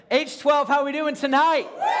H12, how are we doing tonight?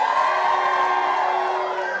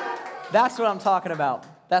 That's what I'm talking about.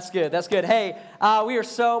 That's good. That's good. Hey, we are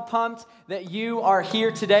so pumped that you are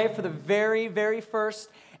here today for the very, very first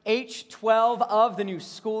H12 of the new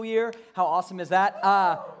school year. How awesome is that?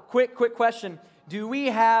 Quick question. Do we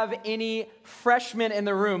have any freshmen in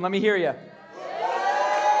the room? Let me hear you.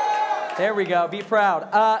 There we go. Be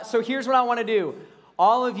proud. So here's what I want to do.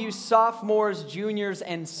 All of you sophomores, juniors,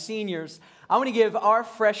 and seniors, I want to give our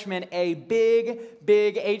freshmen a big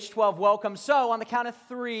H12 welcome. So on the count of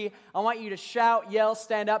 3, I want you to shout, yell,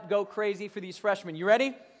 stand up, go crazy for these freshmen. You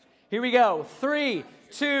ready? Here we go. 3,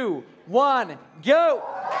 2, 1, go.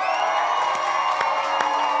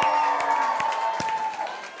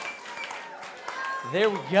 There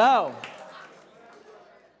we go.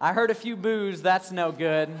 I heard a few boos. That's no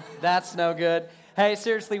good. That's no good. Hey,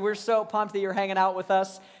 seriously, we're so pumped that you're hanging out with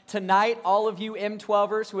us tonight. All of you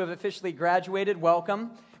M12ers who have officially graduated,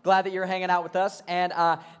 welcome. Glad that you're hanging out with us. And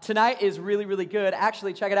tonight is really, really good.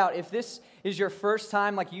 Actually, check it out. If this is your first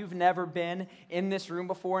time, like you've never been in this room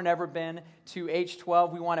before, never been to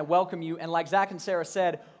H12, we want to welcome you. And like Zach and Sarah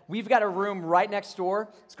said, we've got a room right next door.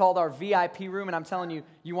 It's called our VIP room, and I'm telling you,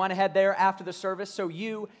 you want to head there after the service. So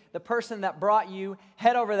you, the person that brought you,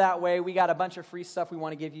 head over that way. We got a bunch of free stuff. We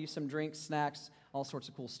want to give you some drinks, snacks, all sorts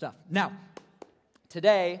of cool stuff. Now,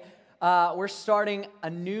 today, we're starting a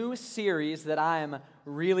new series that I am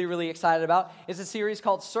really, really excited about. It's a series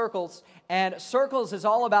called Circles, and Circles is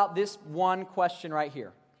all about this one question right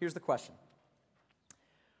here. Here's the question.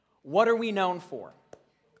 What are we known for?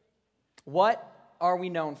 What are we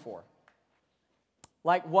known for?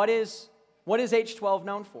 Like, what is H12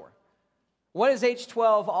 known for? What is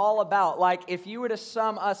H12 all about? Like, if you were to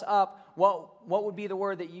sum us up, what would be the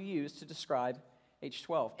word that you use to describe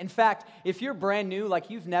H12? In fact, if you're brand new,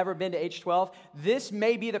 like you've never been to H12, this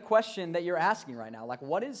may be the question that you're asking right now. Like,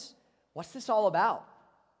 what's this all about?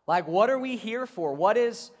 Like, what are we here for? What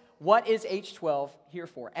is H12 here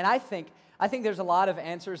for? And I think there's a lot of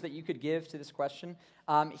answers that you could give to this question.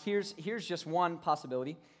 Here's just one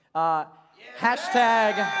possibility.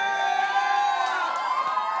 Hashtag.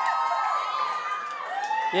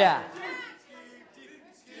 Yeah.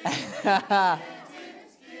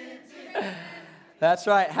 That's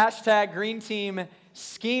right. Hashtag Green Team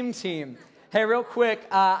Scheme Team. Hey, real quick,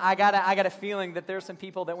 I got a feeling that there's some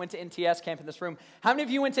people that went to NTS camp in this room. How many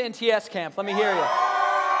of you went to NTS camp? Let me hear you.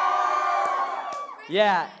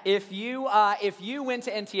 Yeah, if you went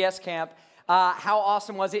to NTS camp, how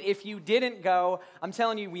awesome was it? If you didn't go, I'm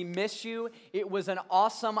telling you, we miss you. It was an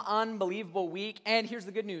awesome, unbelievable week. And here's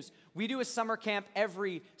the good news. We do a summer camp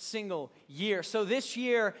every single year. So this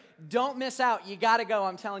year, don't miss out. You got to go.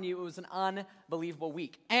 I'm telling you, it was an unbelievable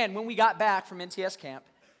week. And when we got back from NTS camp,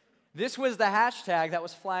 this was the hashtag that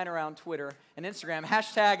was flying around Twitter and Instagram.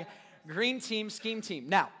 Hashtag Green Team Scheme Team.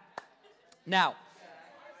 Now.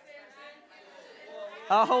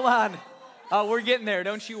 Oh, hold on. Oh, we're getting there.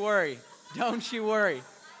 Don't you worry. Don't you worry.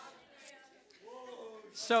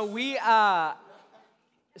 So after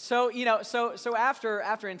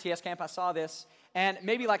NTS camp, I saw this, and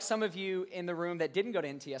maybe like some of you in the room that didn't go to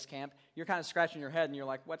NTS camp, you're kind of scratching your head, and you're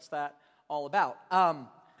like, what's that all about?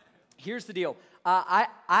 Here's the deal.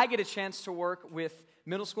 I get a chance to work with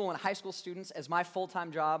middle school and high school students as my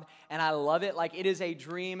full-time job, and I love it. Like, it is a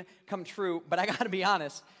dream come true, but I got to be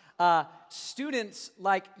honest. Students,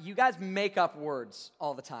 like, you guys make up words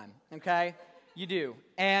all the time, okay? You do.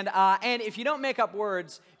 And if you don't make up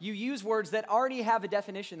words, you use words that already have a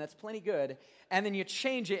definition that's plenty good, and then you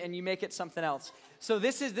change it and you make it something else. So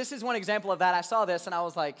this is one example of that. I saw this and I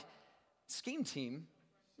was like, Scheme Team?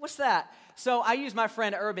 What's that? So I used my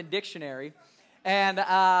friend Urban Dictionary, and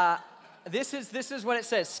this is what it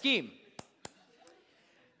says. Scheme.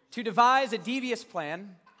 To devise a devious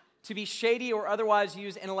plan, to be shady or otherwise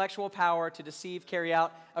use intellectual power to deceive, carry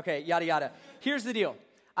out, okay, yada, yada. Here's the deal.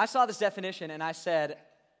 I saw this definition and I said,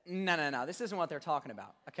 no, this isn't what they're talking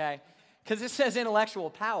about, okay? Because it says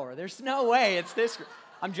intellectual power. There's no way it's this.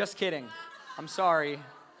 I'm just kidding. I'm sorry.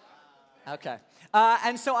 Okay.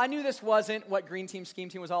 And so I knew this wasn't what Green Team Scheme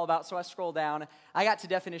Team was all about, so I scrolled down. I got to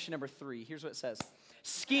definition number 3. Here's what it says.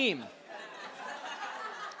 Scheme.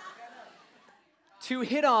 To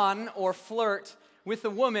hit on or flirt with a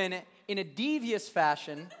woman in a devious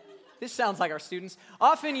fashion, this sounds like our students,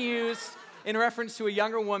 often used in reference to a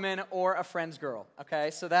younger woman or a friend's girl.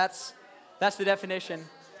 Okay, so that's the definition.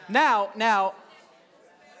 Now,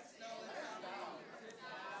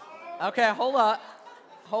 okay, hold up,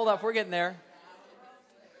 we're getting there.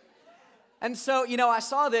 And so, I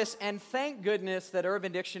saw this, and thank goodness that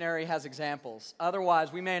Urban Dictionary has examples.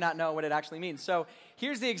 Otherwise, we may not know what it actually means. So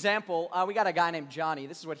here's the example. We got a guy named Johnny.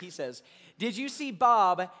 This is what he says. Did you see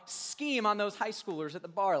Bob scheme on those high schoolers at the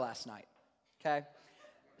bar last night? Okay.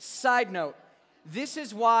 Side note, this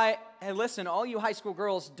is why, hey, listen, all you high school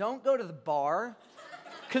girls, don't go to the bar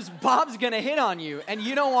because Bob's going to hit on you, and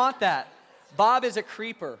you don't want that. Bob is a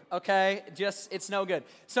creeper, okay? It's no good.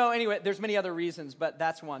 So anyway, there's many other reasons, but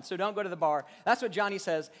that's one. So don't go to the bar. That's what Johnny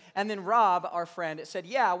says. And then Rob, our friend, said,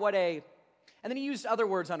 yeah, and then he used other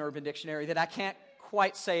words on Urban Dictionary that I can't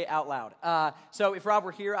quite say out loud. So if Rob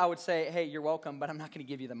were here, I would say, hey, you're welcome, but I'm not going to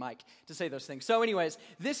give you the mic to say those things. So anyways,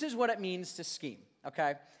 this is what it means to scheme,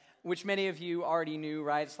 okay? Which many of you already knew,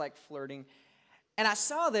 right? It's like flirting. And I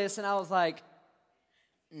saw this, and I was like,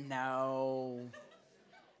 no.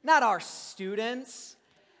 Not our students,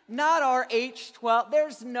 not our H12.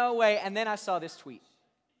 There's no way. And then I saw this tweet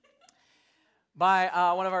by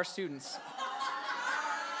one of our students.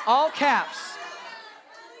 All caps.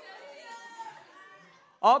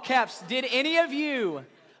 All caps. Did any of you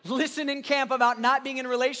listen in camp about not being in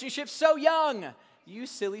relationships so young? You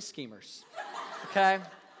silly schemers. Okay?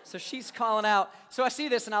 So she's calling out. So I see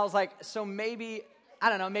this and I was like, so maybe, I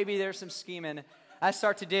don't know, maybe there's some scheming. I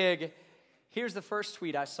start to dig. Here's the first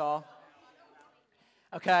tweet I saw.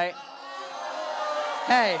 Okay.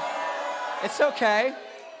 Hey, it's okay,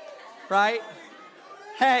 right?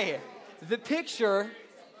 Hey, the picture's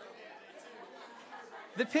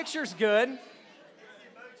good.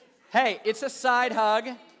 Hey, it's a side hug.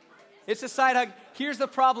 It's a side hug. Here's the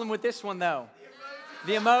problem with this one, though.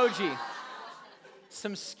 The emoji.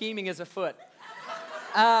 Some scheming is afoot.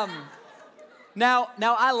 Now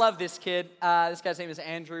I love this kid. This guy's name is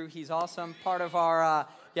Andrew. He's awesome. Part of our,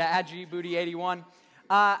 Adji Booty 81.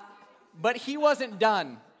 But he wasn't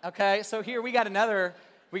done, okay? So here we got another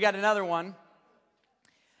one.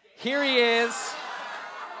 Here he is.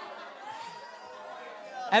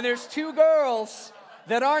 And there's two girls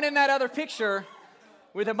that aren't in that other picture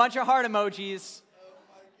with a bunch of heart emojis.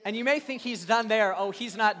 And you may think he's done there. Oh,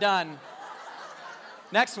 he's not done.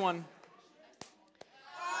 Next one.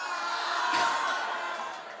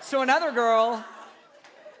 So another girl,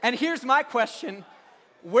 and here's my question.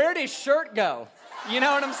 Where does shirt go? You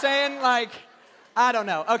know what I'm saying? Like, I don't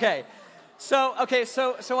know. Okay. So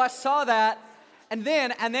I saw that, and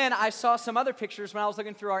then I saw some other pictures when I was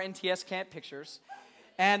looking through our NTS camp pictures.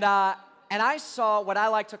 And I saw what I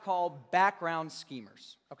like to call background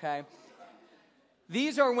schemers, okay?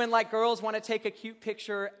 These are when, like, girls want to take a cute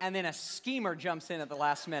picture, and then a schemer jumps in at the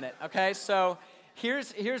last minute, okay? So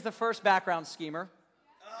here's the first background schemer.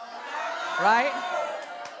 Right?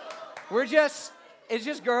 It's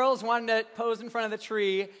just girls wanting to pose in front of the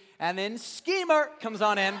tree, and then schemer comes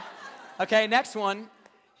on in. Okay, next one.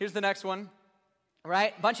 Here's the next one.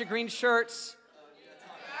 Right? Bunch of green shirts.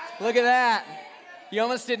 Look at that. You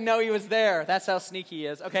almost didn't know he was there. That's how sneaky he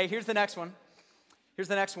is. Okay, here's the next one.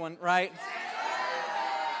 Right?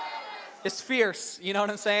 It's fierce. You know what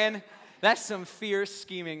I'm saying? That's some fierce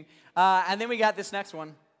scheming. And then we got this next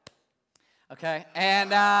one. Okay, and,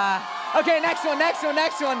 next one.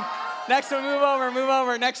 Move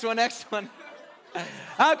over. Next one.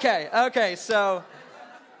 Okay, so,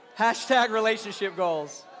 hashtag relationship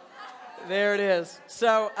goals. There it is.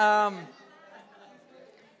 So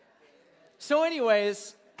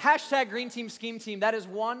anyways, hashtag green team, scheme team, that is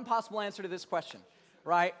one possible answer to this question,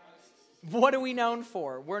 right? What are we known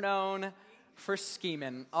for? We're known for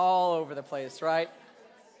scheming all over the place, right?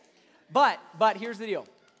 But here's the deal.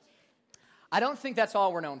 I don't think that's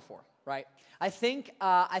all we're known for, right? I think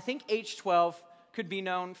H12 could be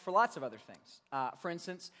known for lots of other things. For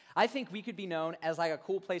instance, I think we could be known as like a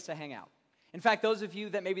cool place to hang out. In fact, those of you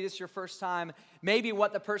that maybe this is your first time, maybe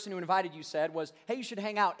what the person who invited you said was, hey, you should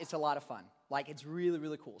hang out. It's a lot of fun. Like, it's really,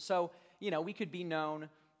 really cool. So, we could be known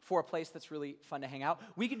for a place that's really fun to hang out.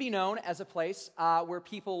 We could be known as a place where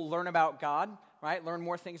people learn about God, right? Learn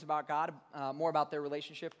more things about God, more about their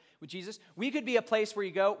relationship with Jesus. We could be a place where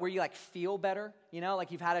you go, where you like feel better,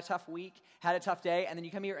 like you've had a tough week, had a tough day, and then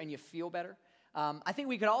you come here and you feel better. I think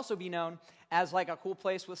we could also be known as like a cool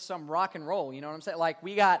place with some rock and roll, you know what I'm saying? Like,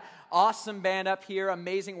 we got awesome band up here,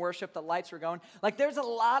 amazing worship, the lights are going. Like, there's a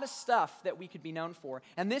lot of stuff that we could be known for.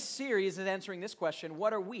 And this series is answering this question: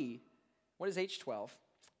 what is H12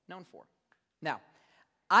 known for? Now,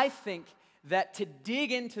 I think that to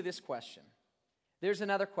dig into this question, there's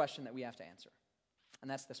another question that we have to answer,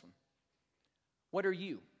 and that's this one. What are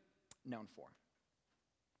you known for?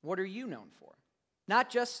 What are you known for? Not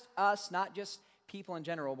just us, not just people in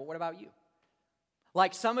general, but what about you?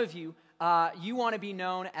 Like some of you, you want to be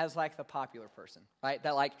known as like the popular person, right?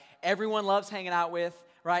 That like everyone loves hanging out with,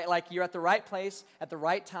 right? Like you're at the right place at the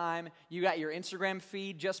right time. You got your Instagram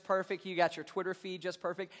feed just perfect. You got your Twitter feed just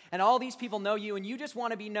perfect. And all these people know you, and you just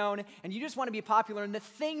want to be known, and you just want to be popular. And the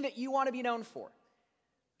thing that you want to be known for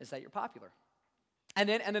is that you're popular. And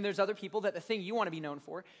then there's other people that the thing you want to be known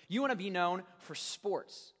for, you want to be known for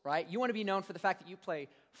sports, right? You want to be known for the fact that you play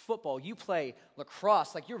football, you play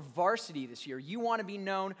lacrosse, like you're varsity this year. You want to be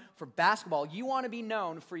known for basketball. You want to be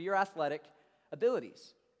known for your athletic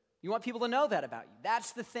abilities. You want people to know that about you.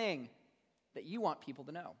 That's the thing that you want people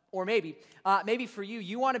to know. Or maybe for you,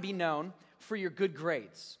 you want to be known for your good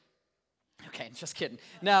grades. Okay, just kidding.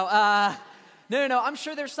 No, No. I'm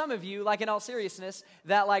sure there's some of you, like in all seriousness,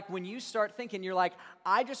 that like when you start thinking, you're like,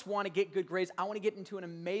 I just want to get good grades. I want to get into an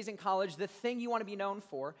amazing college. The thing you want to be known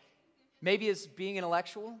for, maybe is being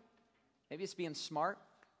intellectual. Maybe it's being smart.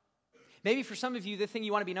 Maybe for some of you, the thing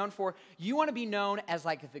you want to be known for, you want to be known as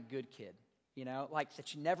like the good kid, you know, like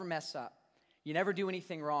that you never mess up. You never do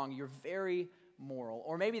anything wrong. You're very moral.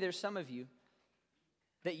 Or maybe there's some of you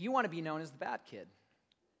that you want to be known as the bad kid,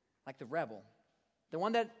 like the rebel. The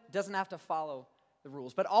one that doesn't have to follow the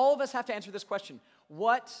rules. But all of us have to answer this question.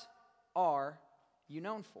 What are you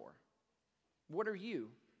known for? What are you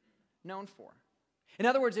known for? In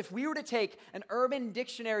other words, if we were to take an Urban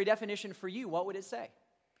Dictionary definition for you, what would it say?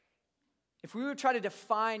 If we were to try to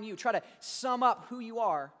define you, try to sum up who you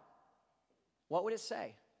are, what would it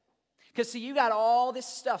say? Because see, you got all this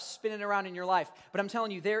stuff spinning around in your life, but I'm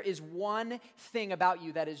telling you, there is one thing about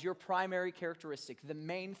you that is your primary characteristic, the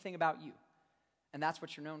main thing about you. And that's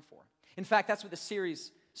what you're known for. In fact, that's what the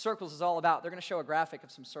series Circles is all about. They're going to show a graphic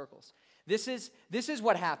of some circles. This is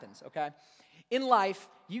what happens, okay? In life,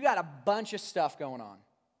 you got a bunch of stuff going on,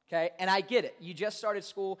 okay? And I get it. You just started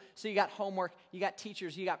school, so you got homework, you got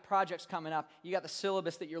teachers, you got projects coming up, you got the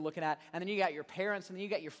syllabus that you're looking at, and then you got your parents, and then you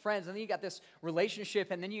got your friends, and then you got this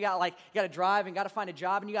relationship, and then you got to drive and got to find a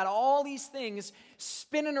job, and you got all these things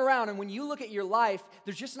spinning around. And when you look at your life,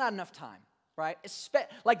 there's just not enough time. Right?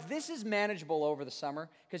 Like this is manageable over the summer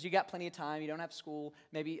because you got plenty of time. You don't have school.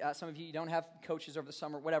 Maybe some of you don't have coaches over the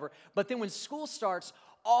summer, whatever. But then when school starts,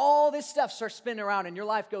 all this stuff starts spinning around and your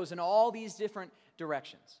life goes in all these different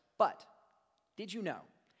directions. But did you know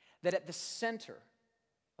that at the center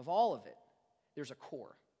of all of it, there's a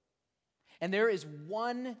core? And there is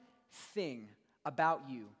one thing about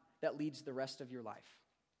you that leads the rest of your life.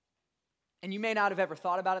 And you may not have ever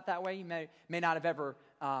thought about it that way. You may not have ever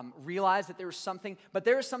realized that there was something, but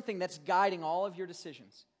there is something that's guiding all of your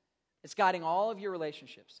decisions. It's guiding all of your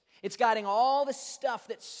relationships. It's guiding all the stuff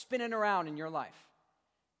that's spinning around in your life.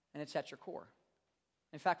 And it's at your core.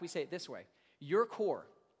 In fact, we say it this way. Your core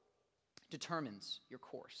determines your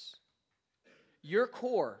course. Your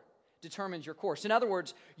core determines your course. In other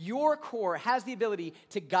words, your core has the ability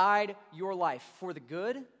to guide your life for the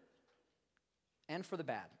good and for the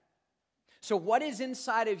bad. So what is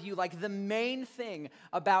inside of you, like the main thing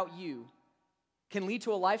about you, can lead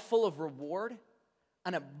to a life full of reward,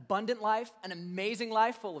 an abundant life, an amazing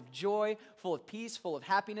life full of joy, full of peace, full of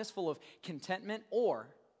happiness, full of contentment, or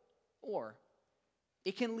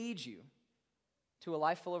it can lead you to a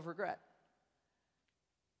life full of regret,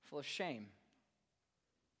 full of shame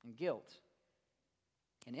and guilt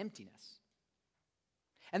and emptiness.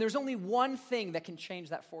 And there's only one thing that can change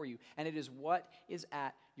that for you, and it is what is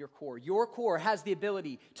at your core. Your core has the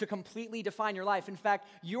ability to completely define your life. In fact,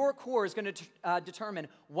 your core is going to determine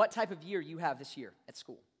what type of year you have this year at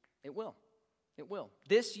school. It will. It will.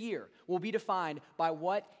 This year will be defined by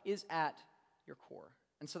what is at your core.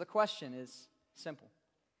 And so the question is simple.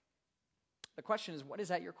 The question is, what is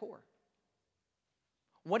at your core?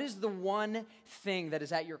 What is the one thing that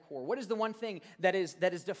is at your core? What is the one thing that is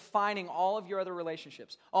defining all of your other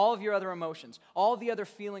relationships, all of your other emotions, all of the other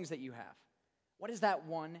feelings that you have? What is that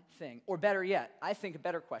one thing? Or better yet, I think a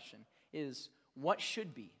better question is, what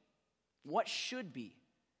should be? What should be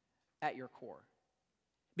at your core?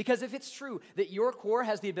 Because if it's true that your core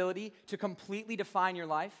has the ability to completely define your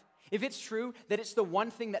life, if it's true that it's the one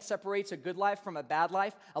thing that separates a good life from a bad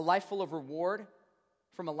life, a life full of reward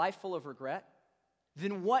from a life full of regret,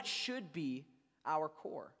 then what should be our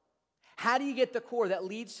core? How do you get the core that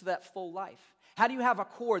leads to that full life? How do you have a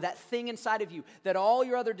core, that thing inside of you that all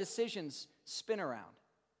your other decisions spin around?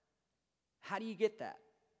 How do you get that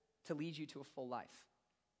to lead you to a full life?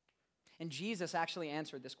 And Jesus actually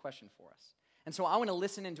answered this question for us. And so I want to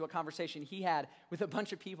listen into a conversation he had with a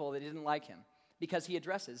bunch of people that didn't like him because he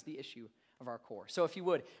addresses the issue of our core. So if you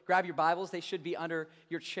would, grab your Bibles. They should be under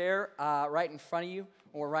your chair right in front of you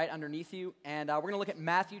or right underneath you. And we're going to look at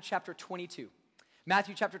Matthew chapter 22.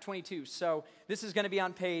 Matthew chapter 22. So this is going to be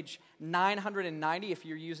on page 990 if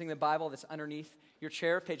you're using the Bible that's underneath your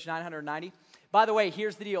chair, page 990. By the way,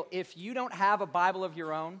 here's the deal. If you don't have a Bible of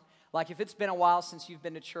your own, like if it's been a while since you've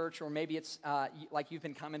been to church, or maybe it's like you've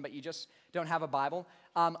been coming but you just don't have a Bible,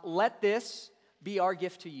 let this be our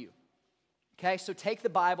gift to you. Okay, so take the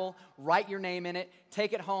Bible, write your name in it,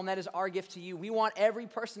 take it home. That is our gift to you. We want every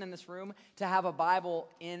person in this room to have a Bible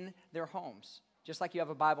in their homes, just like you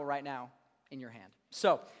have a Bible right now in your hand.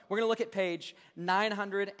 So we're going to look at page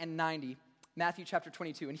 990, Matthew chapter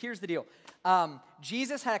 22. And here's the deal.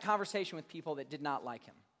 Jesus had a conversation with people that did not like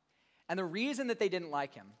him. And the reason that they didn't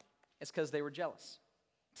like him is because they were jealous.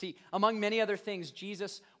 See, among many other things,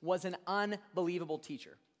 Jesus was an unbelievable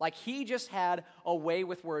teacher. Like, he just had a way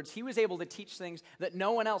with words. He was able to teach things that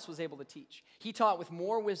no one else was able to teach. He taught with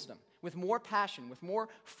more wisdom, with more passion, with more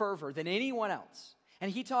fervor than anyone else. And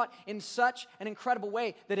he taught in such an incredible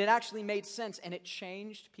way that it actually made sense and it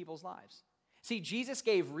changed people's lives. See, Jesus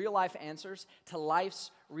gave real-life answers to life's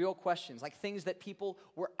real questions, like things that people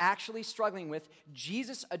were actually struggling with.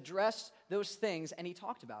 Jesus addressed those things and he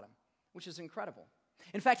talked about them, which is incredible.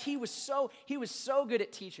 In fact, he was so good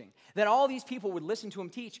at teaching that all these people would listen to him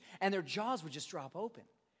teach and their jaws would just drop open.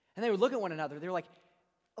 And they would look at one another. They're like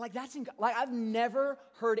I've never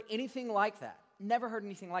heard anything like that. Never heard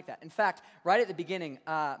anything like that. In fact, right at the beginning,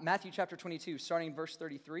 Matthew chapter 22, starting in verse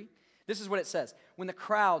 33, this is what it says. When the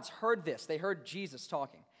crowds heard this, they heard Jesus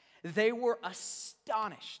talking, they were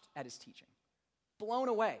astonished at his teaching, blown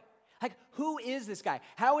away. Like, who is this guy?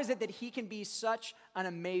 How is it that he can be such an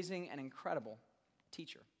amazing and incredible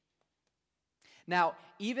teacher? Now,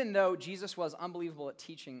 even though Jesus was unbelievable at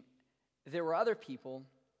teaching, there were other people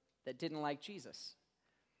that didn't like Jesus.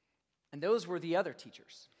 And those were the other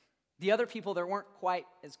teachers. The other people that weren't quite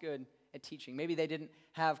as good at teaching. Maybe they didn't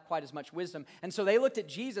have quite as much wisdom. And so they looked at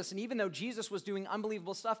Jesus, and even though Jesus was doing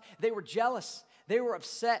unbelievable stuff, they were jealous. They were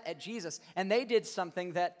upset at Jesus. And they did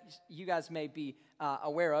something that you guys may be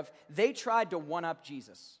aware of. They tried to one-up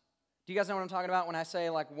Jesus. Do you guys know what I'm talking about when I say,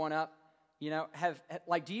 like, one-up? You know,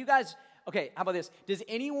 do you guys, okay, how about this? Does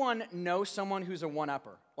anyone know someone who's a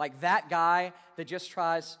one-upper? Like that guy that just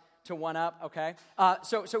tries to one-up, okay?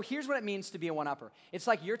 So here's what it means to be a one-upper. It's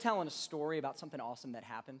like you're telling a story about something awesome that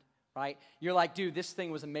happened, right? You're like, dude, this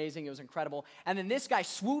thing was amazing, it was incredible. And then this guy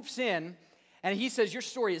swoops in, and he says, your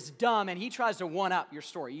story is dumb, and he tries to one-up your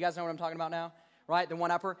story. You guys know what I'm talking about now, right? The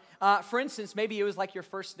one-upper. For instance, maybe it was like your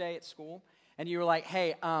first day at school, and you were like,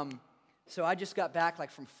 hey, so I just got back,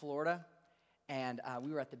 like, from Florida, and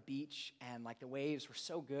we were at the beach, and, like, the waves were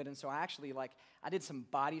so good, and so I actually, like, I did some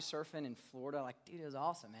body surfing in Florida. Like, dude, it was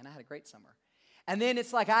awesome, man. I had a great summer. And then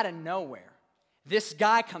it's like out of nowhere, this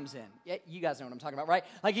guy comes in. Yeah, you guys know what I'm talking about, right?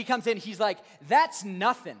 Like, he comes in, he's like, that's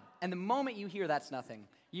nothing. And the moment you hear that's nothing,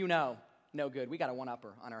 you know, no good. We got a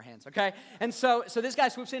one-upper on our hands, okay? And so this guy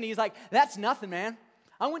swoops in, and he's like, that's nothing, man.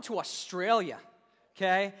 I went to Australia,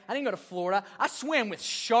 okay? I didn't go to Florida. I swam with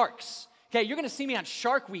sharks. Okay, you're going to see me on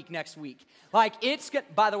Shark Week next week. Like, it's good.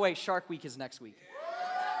 By the way, Shark Week is next week.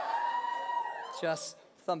 Just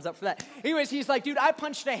thumbs up for that. Anyways, he's like, dude, I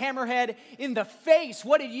punched a hammerhead in the face.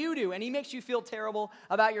 What did you do? And he makes you feel terrible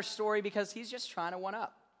about your story because he's just trying to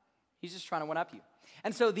one-up. He's just trying to one-up you.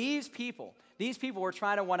 And so these people were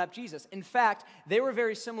trying to one-up Jesus. In fact, they were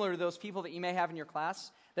very similar to those people that you may have in your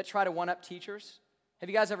class that try to one-up teachers. Have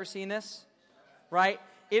you guys ever seen this? Right?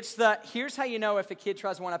 Here's how you know if a kid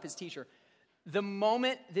tries to one-up his teacher. The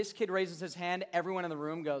moment this kid raises his hand, everyone in the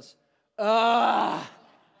room goes, ugh,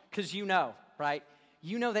 because you know, right?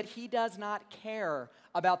 You know that he does not care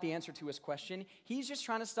about the answer to his question. He's just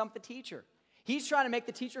trying to stump the teacher. He's trying to make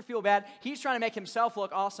the teacher feel bad. He's trying to make himself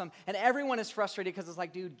look awesome. And everyone is frustrated because it's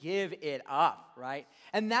like, dude, give it up, right?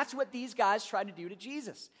 And that's what these guys tried to do to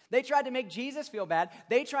Jesus. They tried to make Jesus feel bad.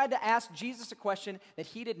 They tried to ask Jesus a question that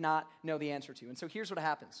he did not know the answer to. And so here's what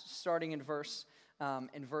happens, starting in verse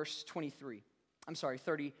 34.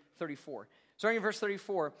 Starting in verse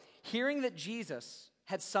 34, hearing that Jesus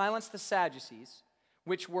had silenced the Sadducees,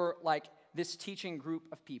 which were like this teaching group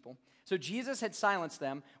of people. So Jesus had silenced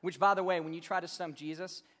them, which, by the way, when you try to stump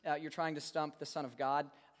Jesus, you're trying to stump the Son of God,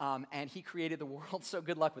 and he created the world, so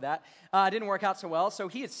good luck with that. It didn't work out so well, so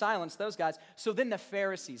he had silenced those guys. So then the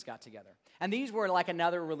Pharisees got together, and these were like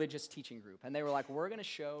another religious teaching group, and they were like, we're going to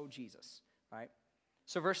show Jesus, right?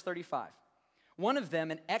 So verse 35, one of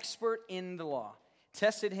them, an expert in the law,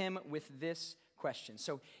 tested him with this question.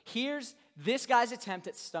 So here's this guy's attempt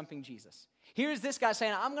at stumping Jesus. Here's this guy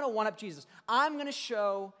saying, I'm going to one-up Jesus. I'm going to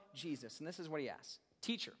show Jesus. And this is what he asks.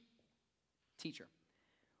 Teacher,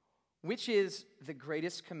 which is the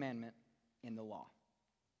greatest commandment in the law?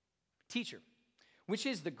 Teacher, which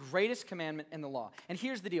is the greatest commandment in the law? And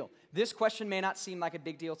here's the deal. This question may not seem like a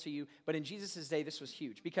big deal to you, but in Jesus' day, this was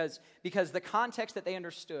huge because the context that they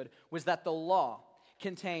understood was that the law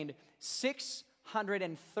contained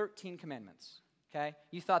 613 commandments, okay?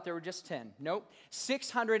 You thought there were just 10. Nope.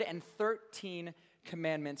 613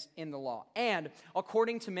 commandments in the law. And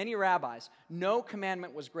according to many rabbis, no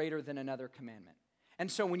commandment was greater than another commandment. And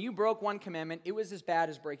so when you broke one commandment, it was as bad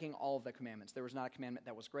as breaking all of the commandments. There was not a commandment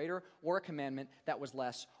that was greater or a commandment that was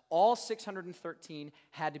less. All 613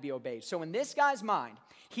 had to be obeyed. So in this guy's mind,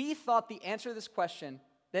 he thought the answer to this question,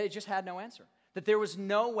 that it just had no answer. That there was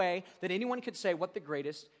no way that anyone could say what the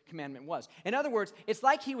greatest commandment was. In other words, it's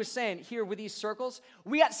like he was saying here with these circles,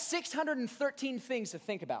 we got 613 things to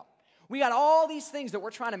think about. We got all these things that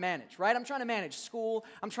we're trying to manage, right? I'm trying to manage school.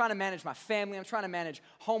 I'm trying to manage my family. I'm trying to manage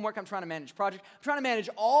homework. I'm trying to manage projects. I'm trying to manage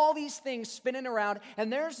all these things spinning around,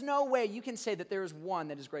 and there's no way you can say that there is one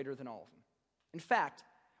that is greater than all of them. In fact,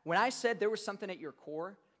 when I said there was something at your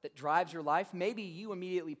core that drives your life, maybe you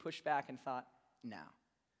immediately pushed back and thought,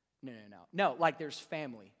 no, like there's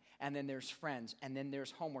family, and then there's friends, and then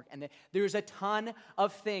there's homework, and then there's a ton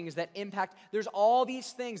of things that impact. There's all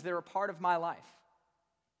these things that are a part of my life.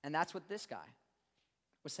 And that's what this guy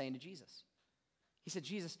was saying to Jesus. He said,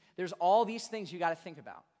 Jesus, there's all these things you got to think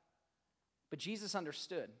about. But Jesus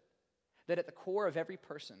understood that at the core of every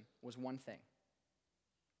person was one thing.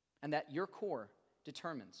 And that your core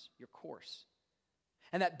determines your course.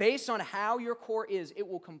 And that based on how your core is, it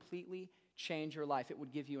will completely change your life. It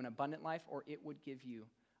would give you an abundant life, or it would give you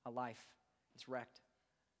a life that's wrecked.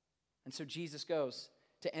 And so Jesus goes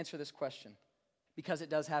to answer this question because it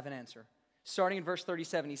does have an answer. Starting in verse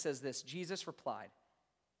 37, he says this, Jesus replied,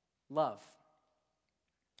 love.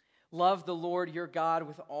 Love the Lord your God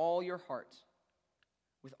with all your heart,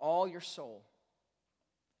 with all your soul,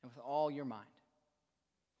 and with all your mind.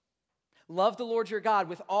 Love the Lord your God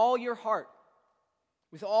with all your heart,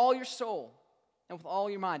 with all your soul, and with all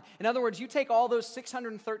your mind. In other words, you take all those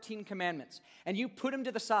 613 commandments and you put them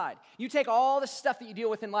to the side. You take all the stuff that you deal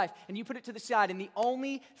with in life and you put it to the side, and the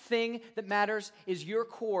only thing that matters is your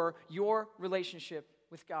core, your relationship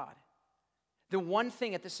with God. The one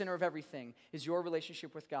thing at the center of everything is your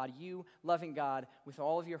relationship with God, you loving God with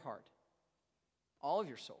all of your heart, all of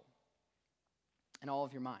your soul, and all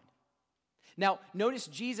of your mind. Now, notice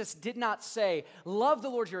Jesus did not say, love the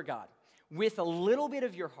Lord your God with a little bit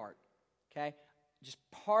of your heart, okay? Just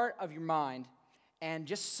part of your mind and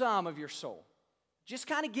just some of your soul. Just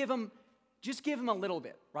kind of give them a little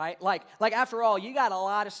bit, right? Like after all, you got a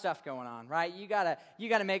lot of stuff going on, right? You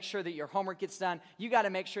gotta make sure that your homework gets done. You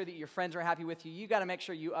gotta make sure that your friends are happy with you. You gotta make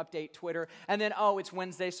sure you update Twitter. And then, it's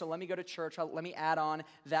Wednesday, so let me go to church. Let me add on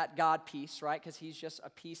that God piece, right? Because he's just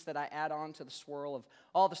a piece that I add on to the swirl of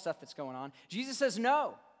all the stuff that's going on. Jesus says,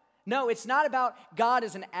 no, it's not about God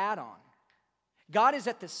as an add-on. God is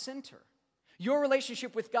at the center. Your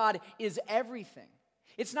relationship with God is everything.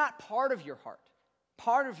 It's not part of your heart,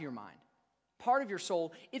 part of your mind, part of your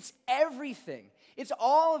soul. It's everything. It's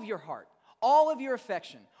all of your heart, all of your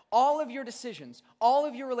affection, all of your decisions, all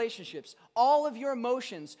of your relationships, all of your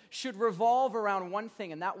emotions should revolve around one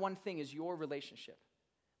thing, and that one thing is your relationship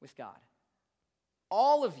with God.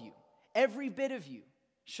 All of you, every bit of you,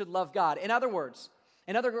 should love God. In other words,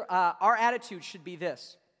 our attitude should be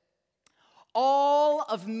this: all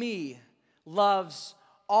of me loves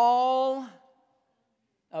all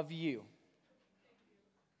of you.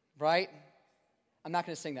 Right? I'm not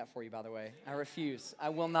going to sing that for you, by the way. I refuse. I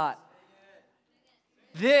will not.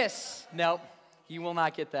 Nope, you will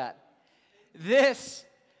not get that. This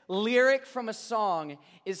lyric from a song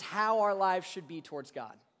is how our lives should be towards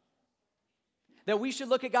God. That we should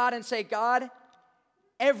look at God and say, God,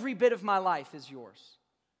 every bit of my life is yours.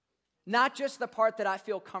 Not just the part that I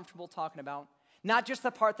feel comfortable talking about, not just the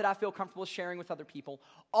part that I feel comfortable sharing with other people,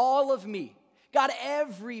 all of me. God,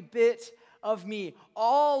 every bit of me,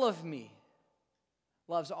 all of me,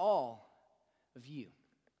 loves all of you.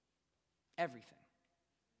 Everything.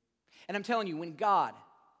 And I'm telling you, when God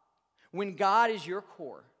is your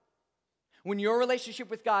core, when your relationship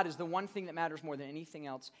with God is the one thing that matters more than anything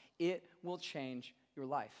else, it will change your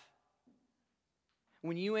life.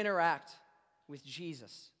 When you interact with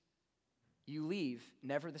Jesus, you leave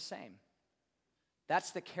never the same.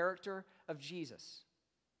 That's the character of Jesus.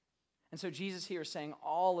 And so Jesus here is saying,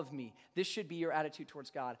 all of me. This should be your attitude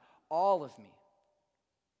towards God. All of me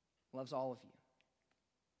loves all of you.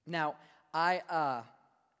 Now, I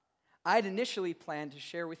had initially planned to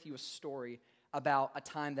share with you a story about a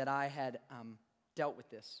time that I had dealt with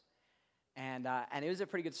this. And it was a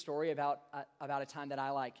pretty good story about a time that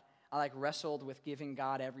I wrestled with giving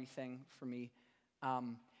God everything for me.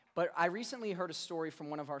 But I recently heard a story from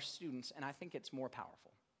one of our students, and I think it's more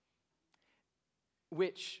powerful,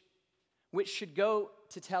 which should go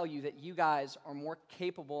to tell you that you guys are more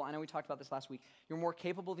capable. I know we talked about this last week. You're more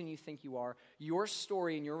capable than you think you are. Your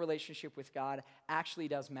story and your relationship with God actually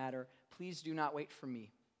does matter. Please do not wait for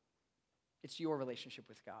me. It's your relationship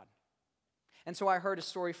with God. And so I heard a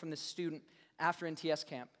story from this student after NTS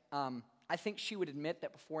camp. I think she would admit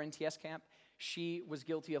that before NTS camp, she was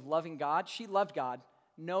guilty of loving God. She loved God.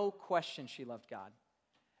 No question she loved God.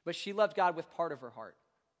 But she loved God with part of her heart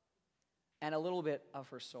and a little bit of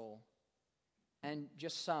her soul and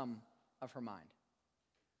just some of her mind.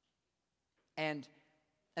 And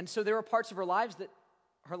so there were parts of her life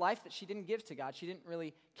that she didn't give to God. She didn't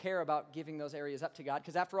really care about giving those areas up to God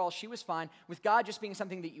because after all, she was fine with God just being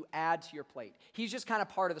something that you add to your plate. He's just kind of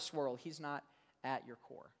part of the swirl. He's not at your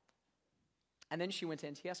core. And then she went to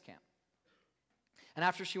NTS camp. And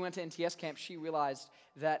after she went to NTS camp, she realized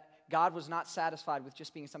that God was not satisfied with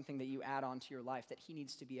just being something that you add on to your life, that he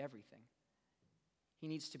needs to be everything. He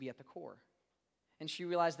needs to be at the core. And she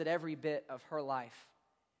realized that every bit of her life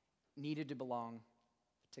needed to belong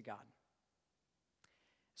to God.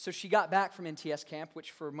 So she got back from NTS camp,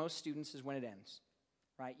 which for most students is when it ends,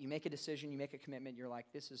 right? You make a decision, you make a commitment, you're like,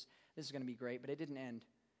 this is going to be great, but it didn't end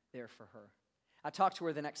there for her. I talked to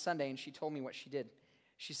her the next Sunday, and she told me what she did.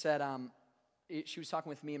 She said, she was talking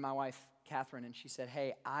with me and my wife, Catherine, and she said,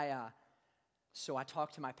 hey, I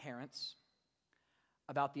talked to my parents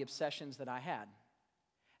about the obsessions that I had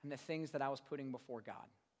and the things that I was putting before God.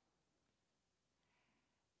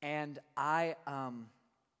 And my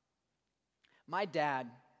dad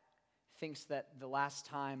thinks that the last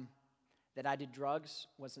time that I did drugs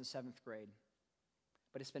was in 7th grade,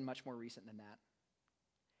 but it's been much more recent than that.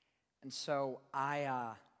 And so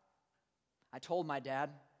I told my dad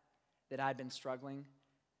that I'd been struggling,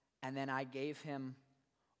 and then I gave him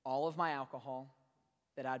all of my alcohol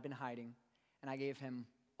that I'd been hiding, and I gave him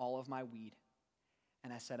all of my weed.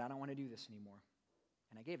 And I said, I don't want to do this anymore.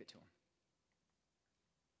 And I gave it to him.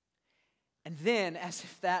 And then, as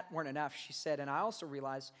if that weren't enough, she said, and I also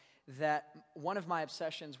realized that one of my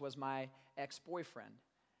obsessions was my ex-boyfriend,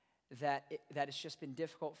 that it's just been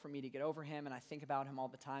difficult for me to get over him, and I think about him all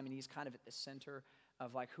the time, and he's kind of at the center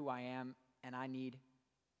of like who I am, and I need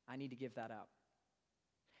to give that up.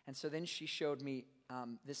 And so then she showed me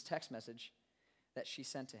this text message that she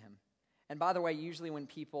sent to him. And by the way, usually when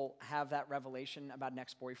people have that revelation about an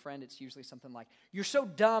ex-boyfriend, it's usually something like, you're so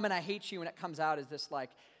dumb and I hate you, and it comes out as this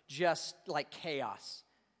just like chaos.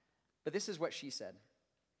 But this is what she said.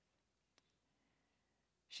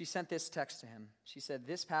 She sent this text to him. She said,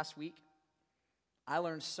 this past week, I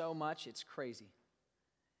learned so much, it's crazy.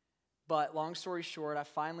 But long story short, I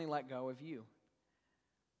finally let go of you.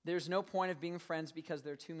 There's no point of being friends because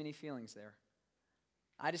there are too many feelings there.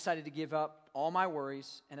 I decided to give up all my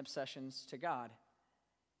worries and obsessions to God.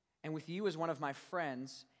 And with you as one of my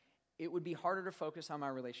friends, it would be harder to focus on my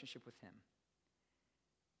relationship with him.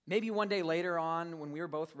 Maybe one day later on, when we are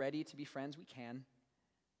both ready to be friends, we can.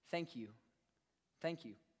 Thank you. Thank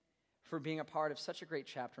you for being a part of such a great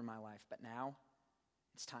chapter in my life. But now,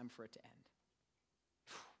 it's time for it to end.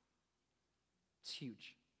 It's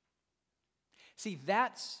huge. See,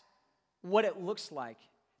 that's what it looks like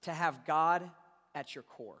to have God at your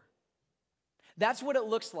core. That's what it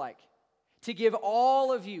looks like to give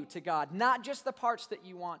all of you to God, not just the parts that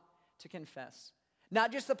you want to confess,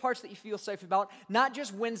 not just the parts that you feel safe about, not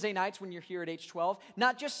just Wednesday nights when you're here at H12,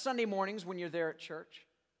 not just Sunday mornings when you're there at church,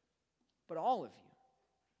 but all of you.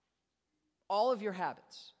 All of your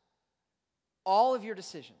habits, all of your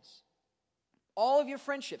decisions, all of your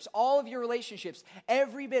friendships, all of your relationships,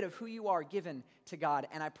 every bit of who you are given to God.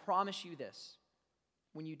 And I promise you this,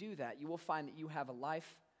 when you do that, you will find that you have a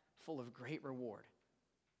life full of great reward,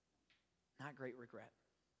 not great regret.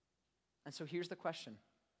 And so here's the question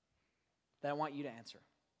that I want you to answer.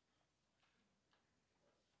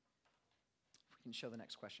 If we can show the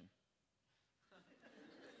next question.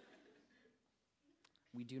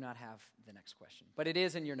 We do not have the next question, but it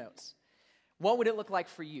is in your notes. What would it look like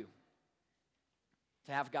for you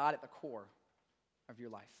to have God at the core of your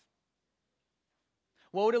life?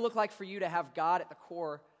 What would it look like for you to have God at the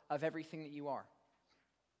core of everything that you are?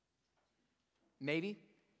 Maybe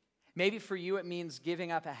for you it means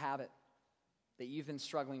giving up a habit that you've been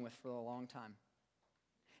struggling with for a long time.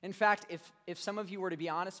 In fact, if some of you were to be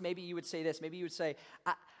honest, maybe you would say this. Maybe you would say,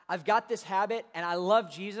 I've got this habit and I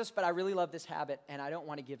love Jesus, but I really love this habit and I don't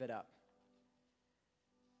want to give it up.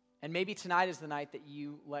 And maybe tonight is the night that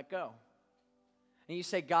you let go. And you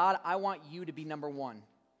say, God, I want you to be number one.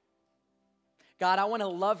 God, I want to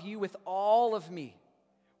love you with all of me,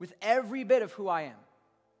 with every bit of who I am.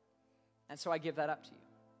 And so I give that up to you.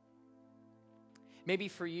 Maybe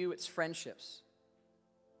for you, it's friendships.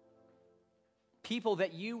 People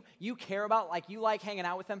that you care about, like you like hanging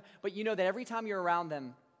out with them, but you know that every time you're around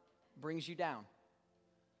them brings you down.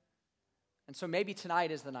 And so maybe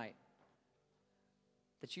tonight is the night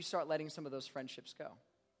that you start letting some of those friendships go.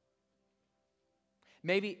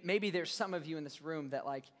 Maybe there's some of you in this room that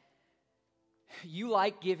like, you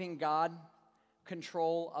like giving God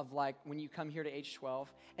control of like when you come here to H12,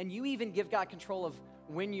 and you even give God control of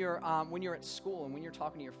when you're at school and when you're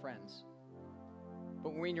talking to your friends.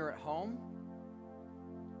 But when you're at home,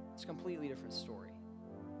 it's a completely different story.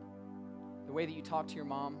 The way that you talk to your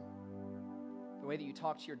mom, the way that you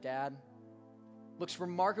talk to your dad, looks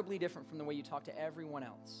remarkably different from the way you talk to everyone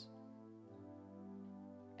else.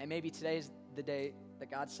 And maybe today's the day that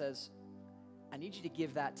God says, I need you to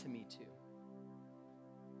give that to me too.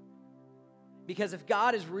 Because if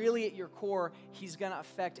God is really at your core, He's going to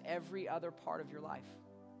affect every other part of your life.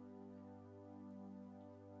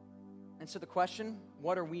 And so the question,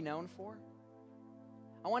 what are we known for?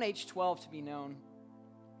 I want H12 to be known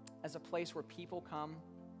as a place where people come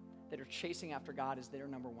that are chasing after God as their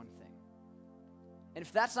number one thing. And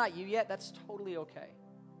if that's not you yet, that's totally okay.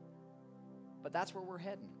 But that's where we're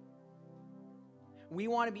heading. We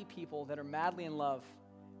want to be people that are madly in love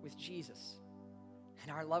with Jesus.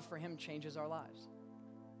 And our love for Him changes our lives.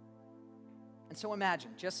 And so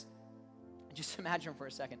imagine, just imagine for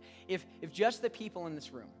a second, if just the people in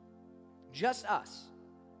this room, just us,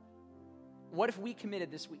 what if we committed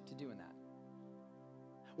this week to doing that?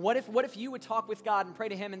 What if you would talk with God and pray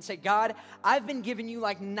to Him and say, God, I've been giving you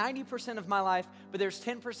like 90% of my life, but there's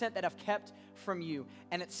 10% that I've kept from you.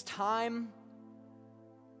 And it's time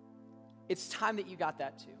that you got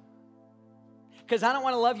that too. Because I don't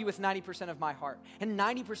want to love you with 90% of my heart and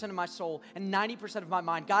 90% of my soul and 90% of my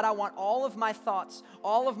mind. God, I want all of my thoughts,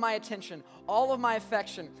 all of my attention, all of my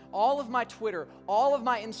affection, all of my Twitter, all of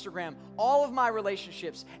my Instagram, all of my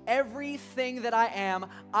relationships, everything that I am,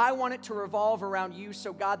 I want it to revolve around you.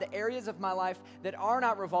 So God, the areas of my life that are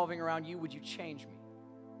not revolving around you, would you change me?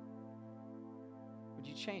 Would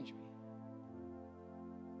you change me?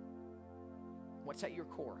 What's at your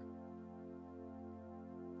core?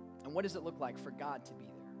 And what does it look like for God to be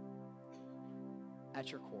there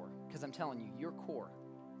at your core? Because I'm telling you, your core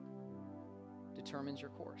determines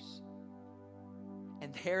your course.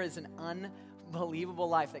 And there is an unbelievable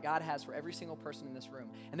life that God has for every single person in this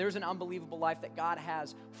room. And there's an unbelievable life that God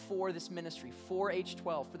has for this ministry, for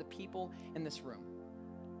H12, for the people in this room.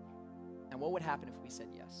 And what would happen if we said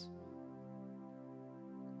yes?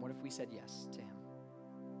 What if we said yes to Him?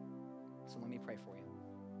 So let me pray for you.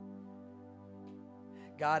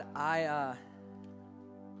 God,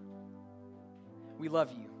 we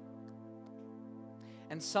love you.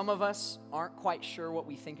 And some of us aren't quite sure what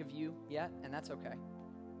we think of you yet, and that's okay.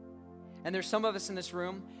 And there's some of us in this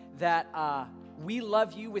room that we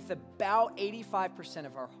love you with about 85%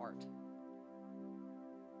 of our heart.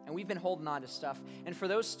 And we've been holding on to stuff. And for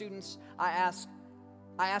those students, I ask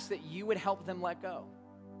that you would help them let go.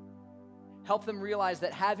 Help them realize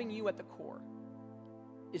that having you at the core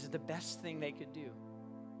is the best thing they could do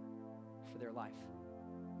for their life.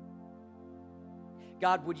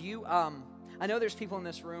 God, would you, I know there's people in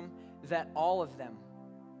this room that all of them,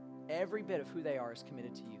 every bit of who they are is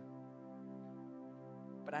committed to you.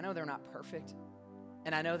 But I know they're not perfect,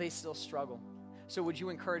 and I know they still struggle. So would you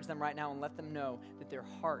encourage them right now and let them know that their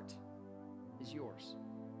heart is yours?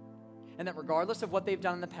 And that regardless of what they've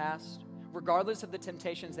done in the past, regardless of the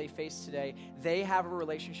temptations they face today, they have a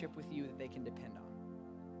relationship with you that they can depend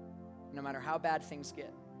on. No matter how bad things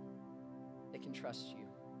get, they can trust you.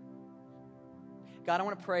 God, I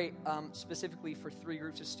want to pray specifically for 3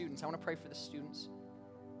 groups of students. I want to pray for the students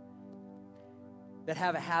that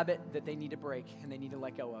have a habit that they need to break and they need to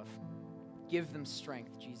let go of. Give them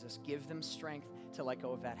strength, Jesus. Give them strength to let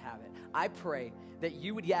go of that habit. I pray that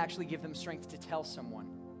you would actually give them strength to tell someone.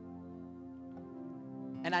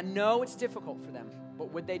 And I know it's difficult for them,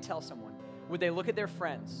 but would they tell someone? Would they look at their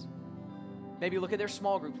friends? Maybe look at their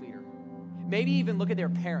small group leader. Maybe even look at their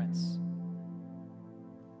parents.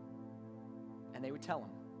 And they would tell them.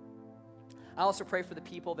 I also pray for the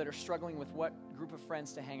people that are struggling with what group of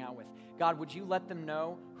friends to hang out with. God, would you let them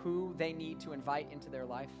know who they need to invite into their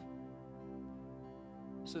life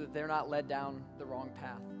so that they're not led down the wrong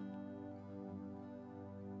path?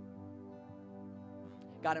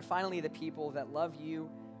 God, and finally, the people that love you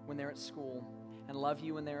when they're at school and love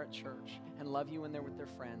you when they're at church and love you when they're with their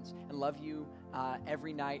friends and love you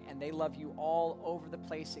every night, and they love you all over the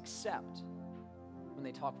place except when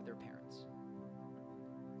they talk with their parents.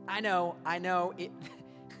 I know,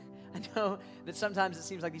 I know that sometimes it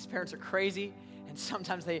seems like these parents are crazy, and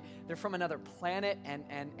sometimes they're from another planet, and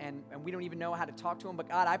we don't even know how to talk to them. But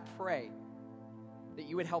God, I pray that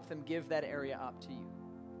you would help them give that area up to you,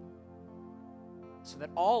 so that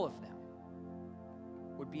all of them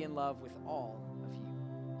would be in love with all of you.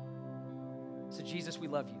 So Jesus, we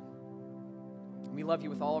love you. We love you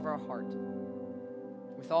with all of our heart,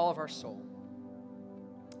 with all of our soul,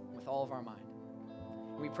 with all of our mind.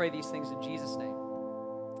 And we pray these things in Jesus' name.